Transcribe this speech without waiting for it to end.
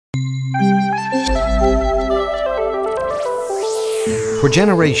For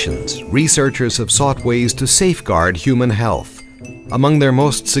generations, researchers have sought ways to safeguard human health. Among their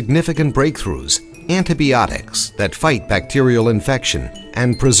most significant breakthroughs, antibiotics that fight bacterial infection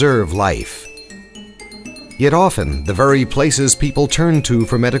and preserve life. Yet often, the very places people turn to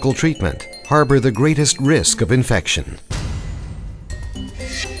for medical treatment harbor the greatest risk of infection.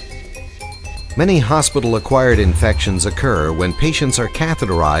 Many hospital-acquired infections occur when patients are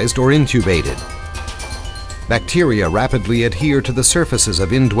catheterized or intubated. Bacteria rapidly adhere to the surfaces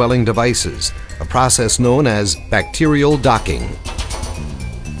of indwelling devices, a process known as bacterial docking.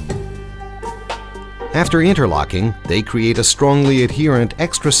 After interlocking, they create a strongly adherent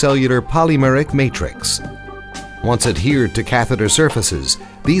extracellular polymeric matrix. Once adhered to catheter surfaces,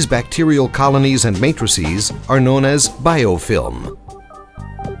 these bacterial colonies and matrices are known as biofilm.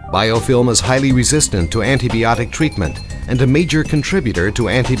 Biofilm is highly resistant to antibiotic treatment and a major contributor to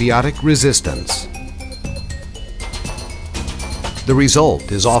antibiotic resistance. The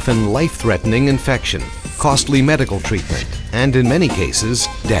result is often life-threatening infection, costly medical treatment, and in many cases,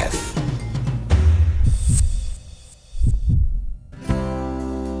 death.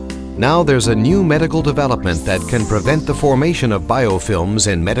 Now there's a new medical development that can prevent the formation of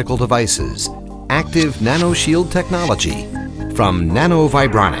biofilms in medical devices. Active NanoShield technology from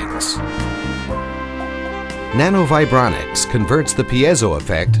NanoVibronix. NanoVibronix converts the piezo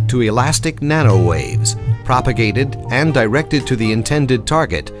effect to elastic nanowaves, propagated and directed to the intended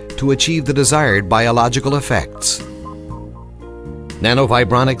target to achieve the desired biological effects.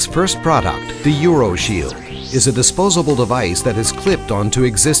 NanoVibronix's first product, the UroShield, is a disposable device that is clipped onto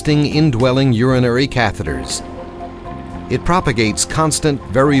existing indwelling urinary catheters. It propagates constant,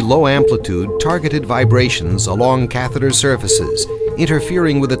 very low amplitude, targeted vibrations along catheter surfaces,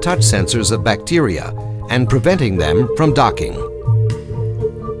 interfering with the touch sensors of bacteria and preventing them from docking.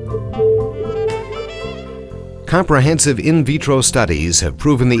 Comprehensive in vitro studies have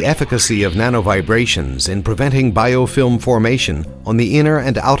proven the efficacy of nanovibrations in preventing biofilm formation on the inner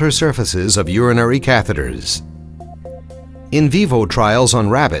and outer surfaces of urinary catheters. In vivo trials on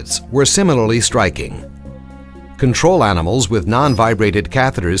rabbits were similarly striking. Control animals with non-vibrated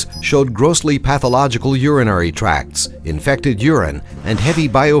catheters showed grossly pathological urinary tracts, infected urine, and heavy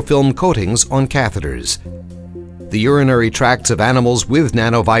biofilm coatings on catheters. The urinary tracts of animals with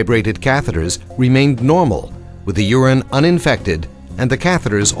nanovibrated catheters remained normal, with the urine uninfected and the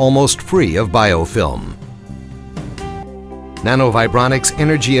catheters almost free of biofilm. NanoVibronix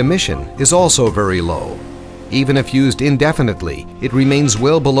energy emission is also very low. Even if used indefinitely, it remains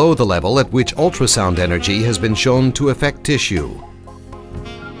well below the level at which ultrasound energy has been shown to affect tissue.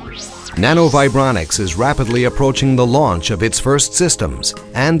 NanoVibronix is rapidly approaching the launch of its first systems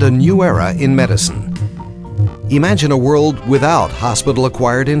and a new era in medicine. Imagine a world without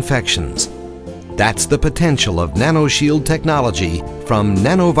hospital-acquired infections. That's the potential of NanoShield technology from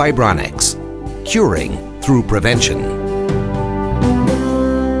NanoVibronix, curing through prevention.